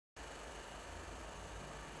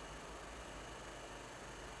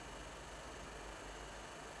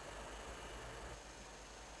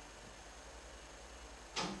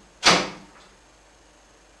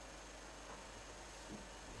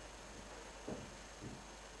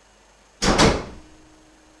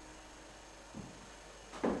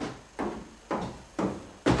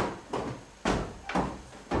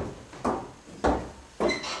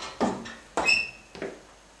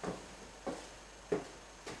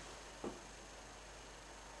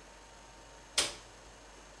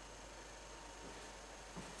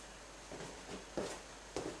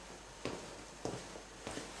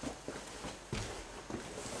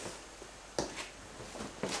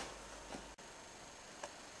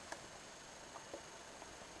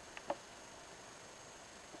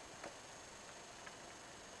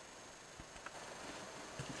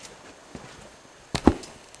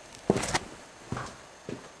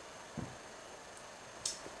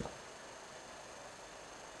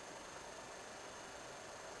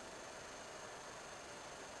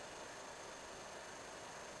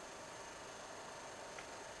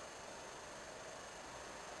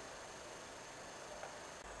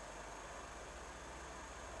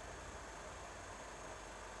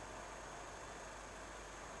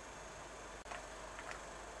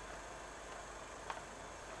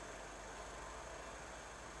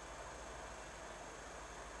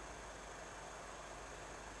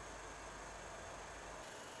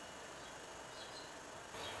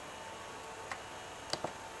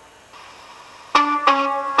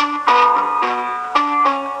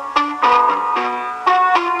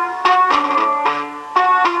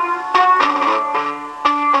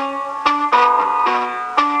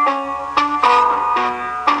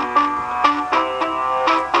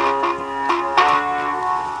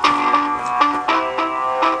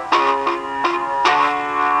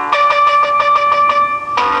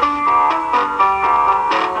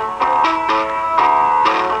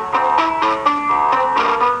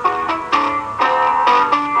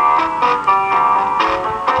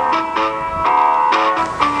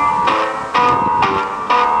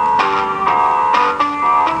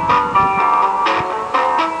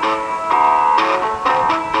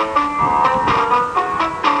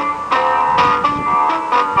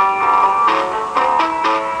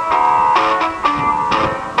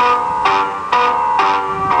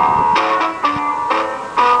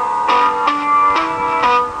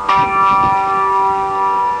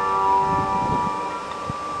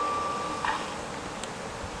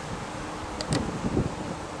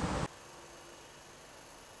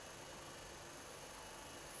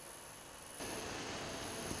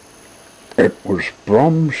It was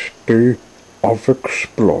Brum's day of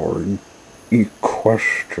exploring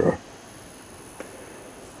Equestria.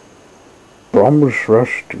 Brum was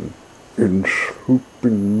resting in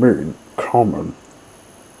Swooping Main Common.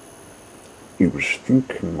 He was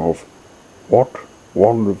thinking of what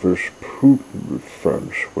one of his prudent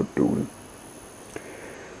friends were doing.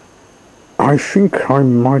 "I think I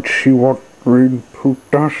might see what Rainbow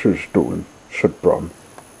Dash is doing," said Brum.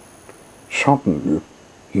 Suddenly,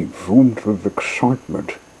 he zoomed with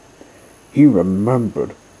excitement. He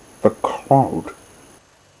remembered the cloud.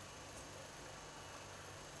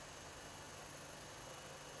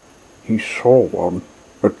 He saw one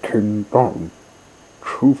that came down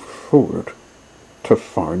through it to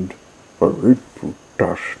find where Rainbow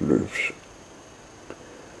Dash lives.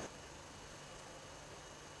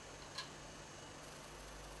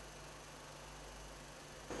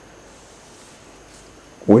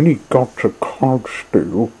 When he got to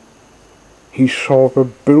Cloudsdale, he saw the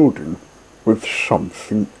building with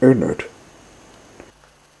something in it.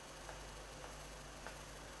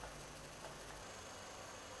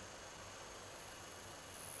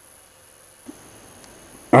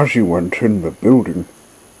 As he went in the building,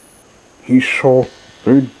 he saw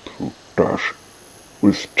Rainbow Dash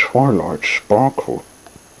with Twilight Sparkle.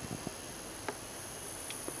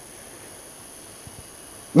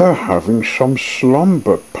 "They're having some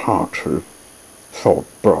slumber party," thought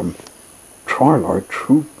Brum. Twilight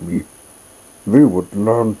told me they would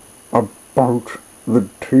learn about the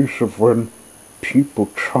days of when people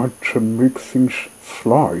tried to make things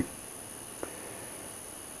fly.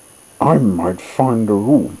 "I might find a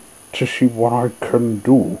room to see what I can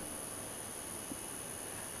do."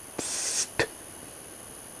 "Psst,"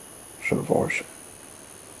 said a voice.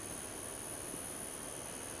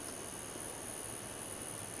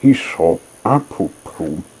 He saw Apple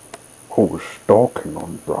Loosa, who was stalking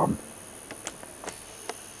on Brum.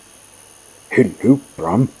 "Hello,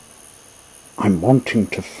 Brum. I'm wanting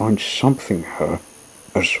to find something here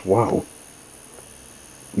as well.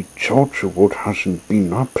 Georgia Wood hasn't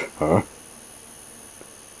been up here."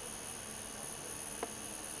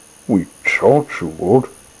 "Georgia Wood?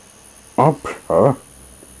 Up here?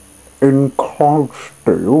 In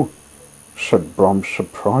Cloudsdale?" said Brum,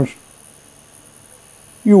 surprised.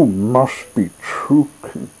 "You must be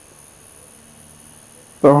joking.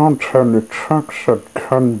 There aren't any tracks that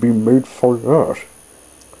can be made for that."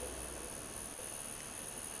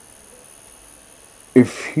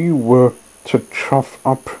 "If he were to chuff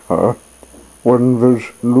up here when there's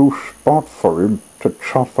no spot for him to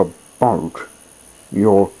chuff about,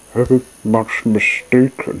 you're very much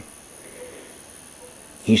mistaken.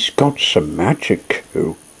 He's got some magic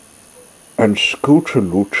too, and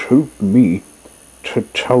Scootaloo told me to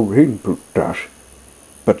tell Rainbow Dash,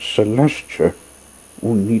 but Celestia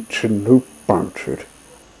will need to know about it."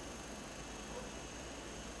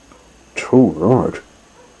 "Too right.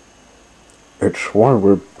 It's why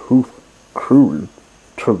we're both crewing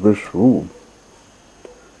to this room."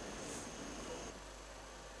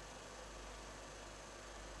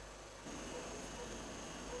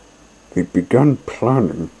 They began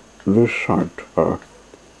planning this out,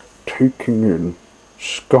 taking in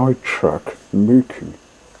Skytrack making.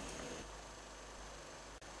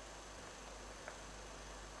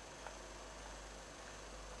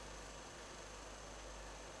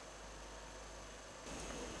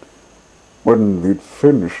 When they'd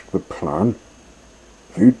finished the plan,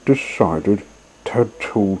 they decided to head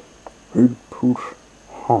to Rainbow's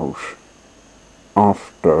house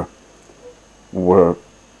after where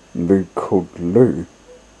they could lay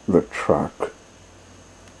the track.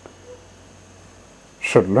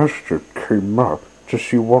 Celestia came up to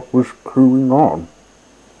see what was going on.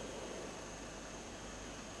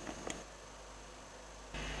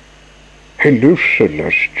 "Hello,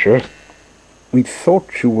 Celestia. We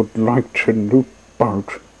thought you would like to know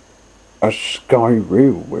about a sky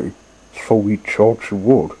railway for Georgia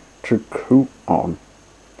Wood to go on.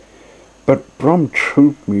 But Brum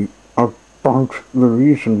told me about the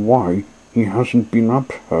reason why he hasn't been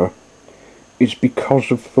up here is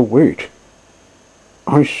because of the weight.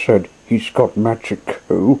 I said he's got magic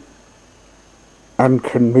too, and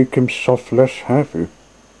can make himself less heavy.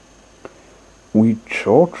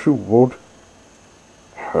 Georgia Wood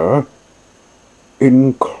here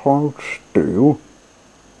in Cloudsdale?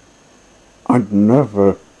 I'd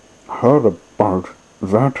never heard about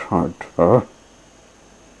that idea.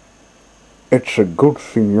 It's a good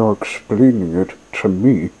thing you're explaining it to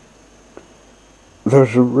me.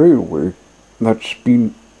 There's a railway that's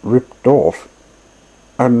been ripped off,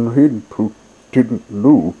 and Rainbow didn't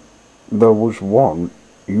know there was one.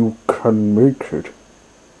 You can make it."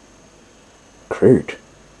 it.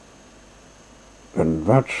 Then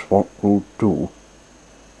that's what we'll do.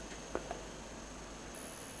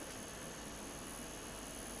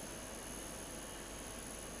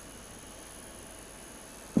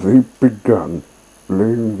 They began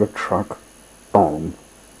laying the track down.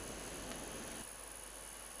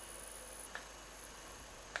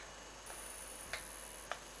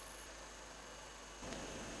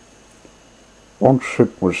 Once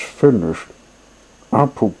it was finished,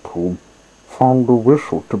 Apple found a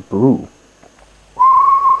whistle to blow.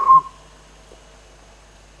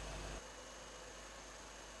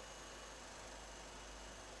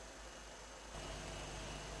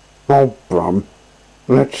 Now, Brum,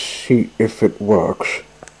 let's see if it works.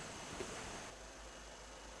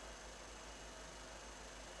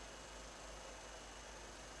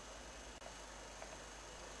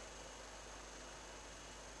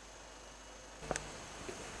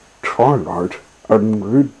 Twilight and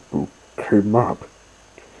Redbook came up.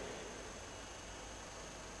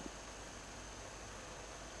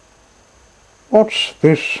 What's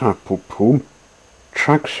this, Apple?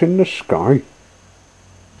 Tracks in the sky?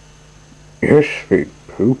 Yes,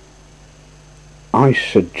 Redbook. I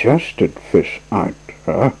suggested this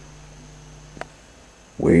idea.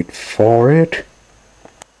 Wait for it.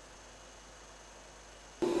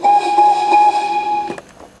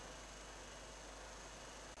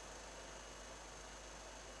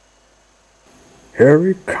 Here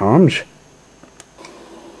he comes.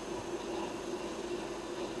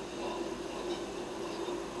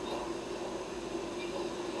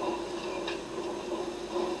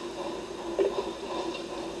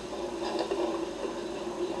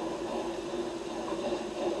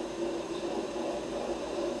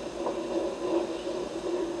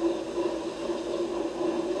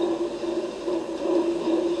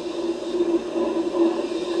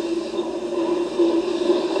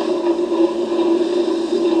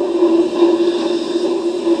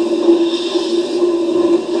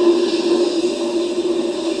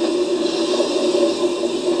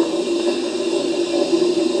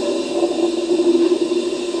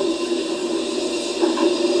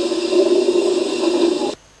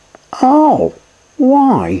 Oh,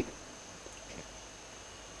 why?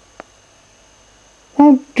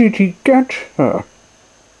 How did he get her?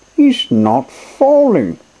 He's not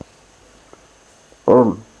falling.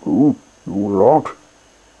 Oh, you lot.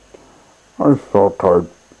 I thought I'd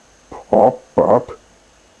pop up.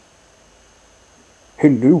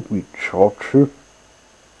 Hello, wee Georgie.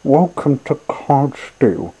 Welcome to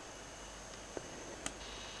Cloudsdale.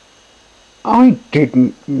 I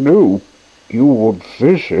didn't know you would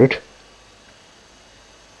visit.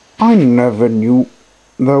 I never knew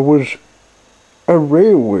there was a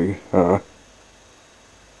railway here.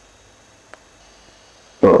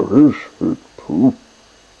 There is, it, Pooh.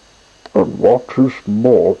 And what is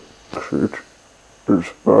more, Kit, is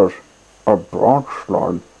there's a branch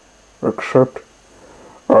line, except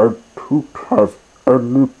I don't have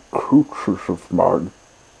any coaches of mine.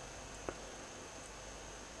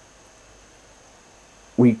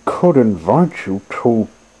 We could invite you to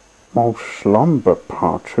my slumber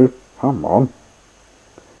party. Come on.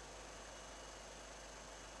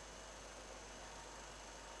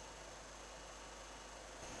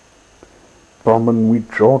 Brum and wee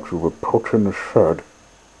Georgie were put in a shed.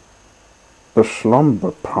 The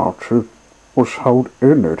slumber party was held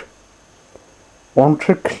in it. Want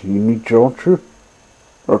a cleanie, Georgie?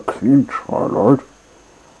 A clean twilight?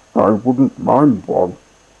 I wouldn't mind one.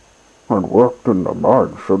 I worked in the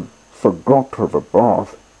mines and forgot to have a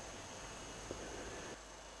bath.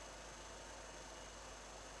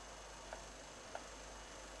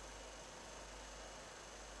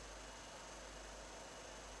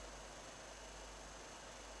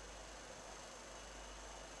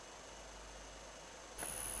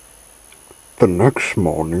 The next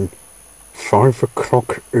morning, 5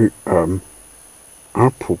 o'clock a.m.,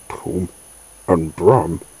 Apple and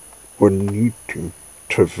Brum were needing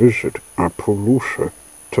to visit Apple Loosa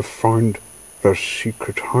to find their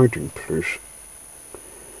secret hiding place.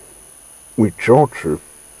 Wee Georgie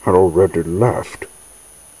had already left,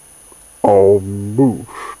 almost,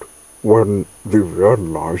 when they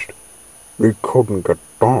realized they couldn't get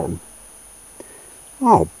down.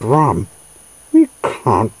 Oh, Brum, we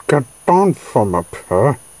can't get down from up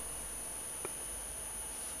here.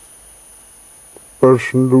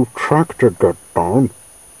 There's no track to get down.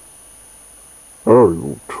 Oh,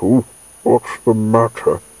 you two, what's the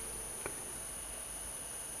matter?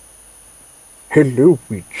 Hello,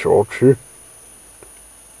 wee Georgie.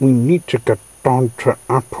 We need to get down to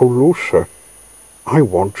Apple Loosa. I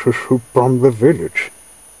want to shoot from the village.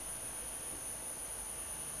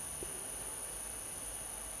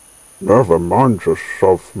 Never mind the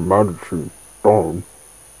self-managing down.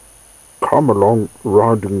 Come along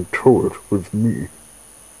riding to it with me.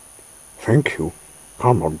 Thank you.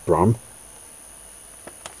 Come on, Brum.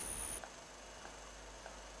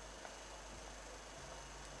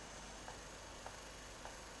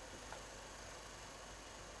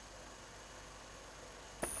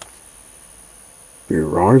 We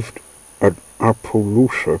arrived at Apple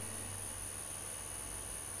Loosa.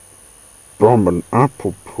 Brum and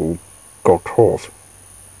Apple got off.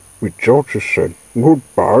 We Georgia said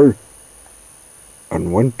goodbye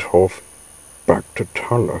and went off back to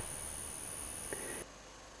Tala.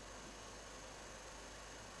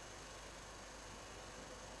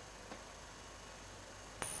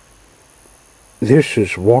 This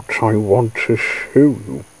is what I want to show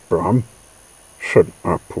you, Brum, said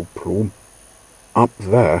Apple Bloom. Up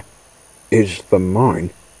there is the mine.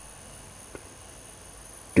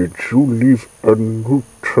 Did you leave a note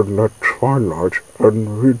to let Twilight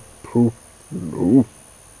and read through? No,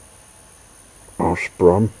 asked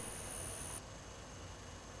Brum.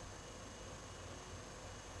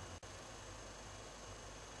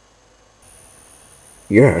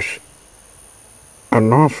 Yes,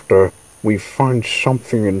 and after we find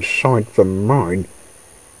something inside the mine,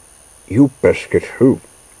 you best get home.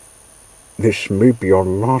 This may be our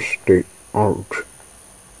last day out.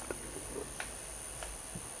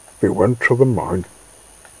 We went to the mine.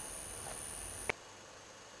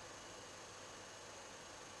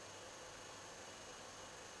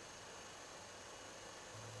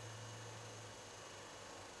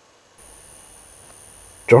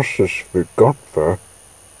 Just as we got there,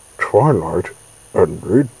 Twilight and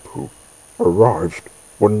Redpoo arrived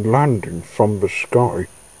when landing from the sky.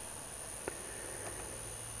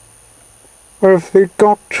 Where have they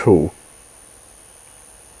got to?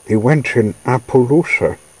 They went in Apple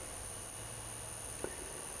Loosa.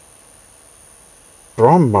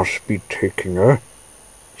 Brum must be taking her.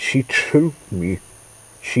 She told me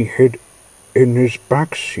she hid in his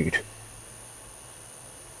back seat.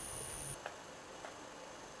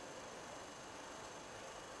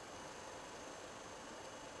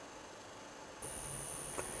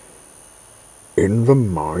 In the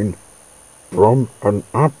mine, Brum and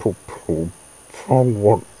Apple found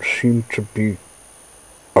what seemed to be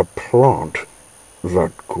a plant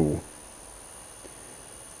that grew.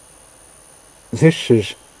 This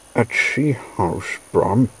is a tree house,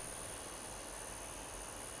 Brum.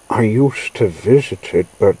 I used to visit it,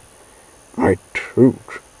 but I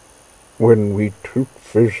took when we took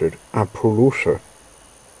visit Apple Loosa.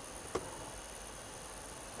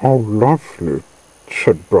 How lovely,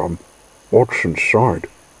 said Brum. What's inside?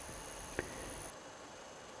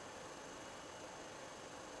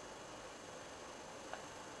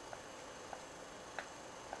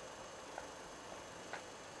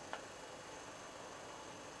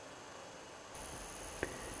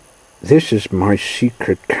 This is my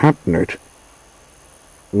secret cabinet,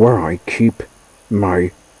 where I keep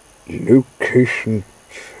my location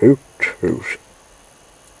photos.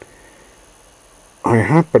 I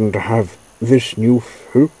happen to have this new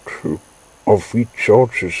photo of Wee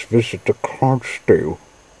George's visit to Cloudsdale.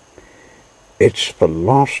 It's the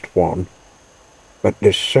last one, but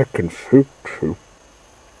the second photo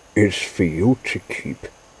is for you to keep.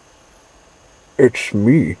 It's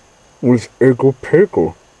me with Eggle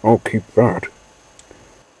Peggle. I'll keep that.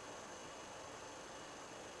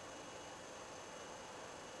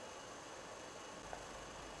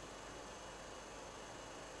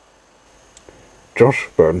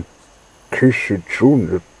 Just then, Casey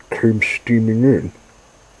Jr. came steaming in.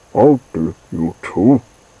 I'll do you two,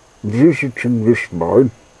 visiting this mine.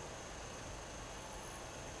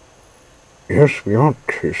 Yes, we are,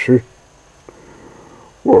 Casey.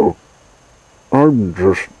 Well, I'm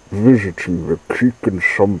just visiting the creek and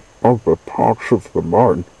some other parts of the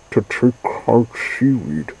mine to take out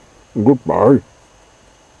seaweed. Goodbye.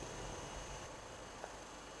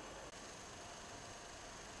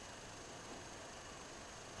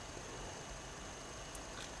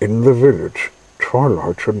 In the village,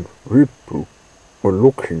 Twilight and Redpoo were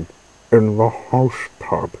looking in the house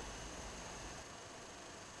pub.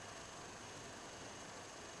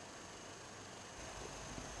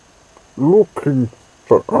 Looking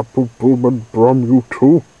for Apple Bloom and Brum, you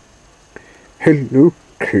two? Hello,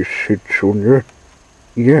 Casey Jr.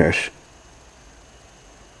 Yes,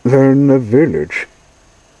 they're in the village.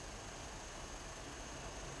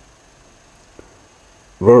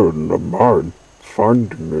 They're in the mine,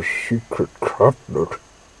 finding a secret cabinet.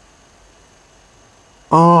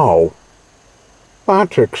 Oh,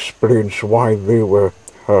 that explains why they were,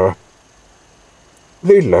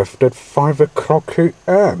 they left at 5 o'clock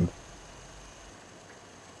a.m.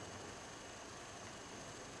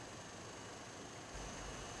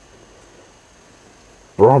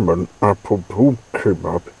 Brum and Apple Bloom came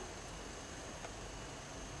up.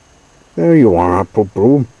 There you are, Apple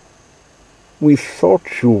Bloom. We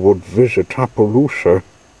thought you would visit Apple Loosa.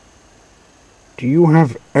 Do you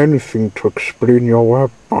have anything to explain your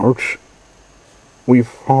whereabouts? We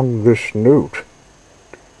found this note.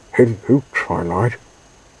 Hello, Twilight.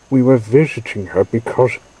 We were visiting her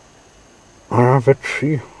because I have a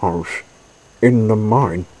tree house in the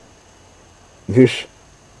mine. This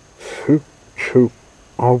photo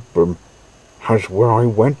album has where I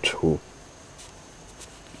went to.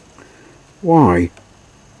 Why,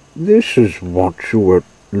 this is what you were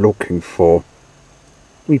looking for.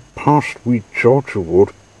 We passed wee Georgia Wood,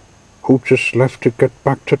 who just left to get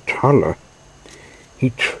back to Tala.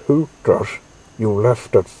 He told us you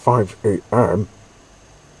left at 5 a.m.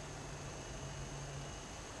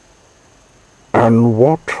 And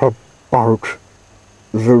what about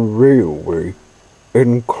the railway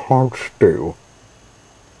in Cloudsdale?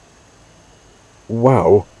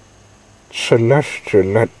 Well, Celestia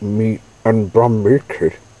let me and Brum make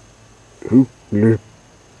it.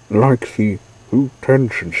 Like the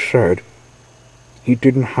lieutenant said, he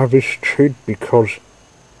didn't have his trade because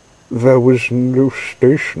there was no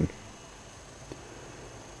station.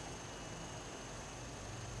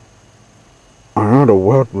 I had a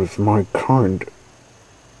word with my kind,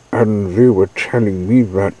 and they were telling me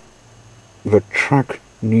that the track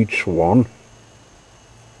needs one.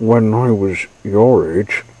 When I was your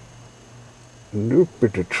age,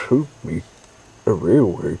 nobody told me a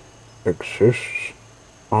railway exists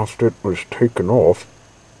after it was taken off.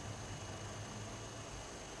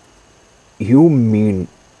 You mean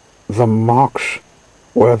the marks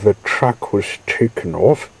where the track was taken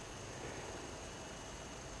off?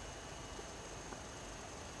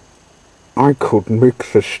 I could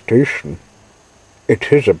make the station.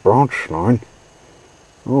 It is a branch line.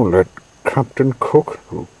 Oh, let Captain Cook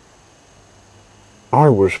know. I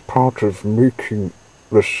was part of making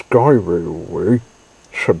the Sky Railway,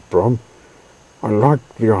 said Brum. I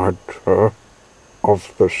like the idea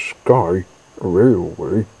of the Sky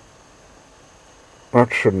Railway.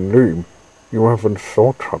 That's a name you haven't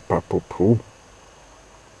thought up, Apple Bloom.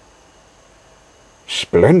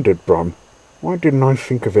 Splendid, Brum. Why didn't I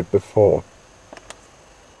think of it before?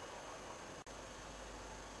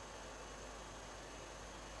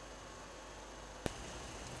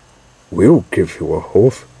 We'll give you a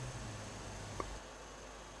horse.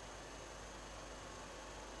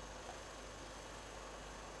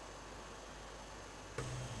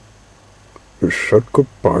 We said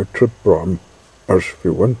goodbye to Brum as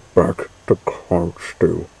we went back to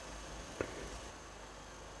Cloudsdale.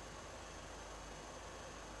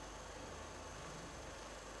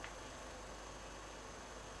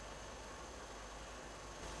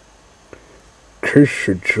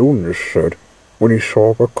 Casey Jr. said when he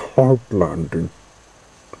saw the cloud landing,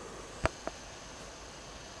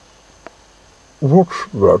 "What's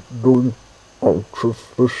that doing out of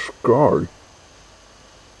the sky?"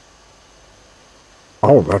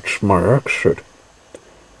 "Oh, that's my exit.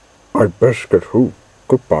 I'd best get home.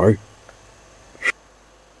 Goodbye."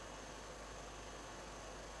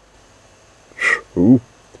 So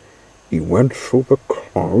he went through the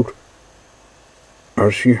cloud.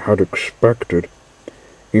 As he had expected,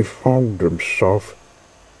 he found himself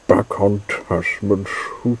back on Tasman's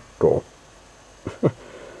Hooter.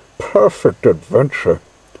 Perfect adventure.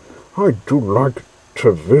 I do like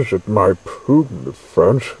to visit my prudent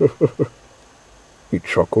friends. He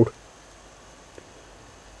chuckled.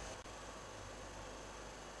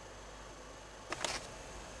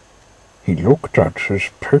 He looked at his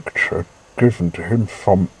picture given to him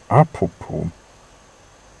from Apple Bloom.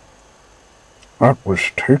 That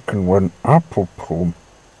was taken when Apple Bloom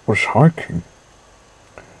was hiking.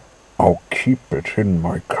 I'll keep it in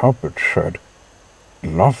my cupboard shed.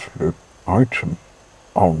 Lovely item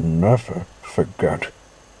I'll never forget.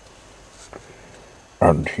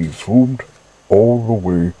 And he zoomed all the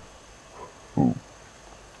way home.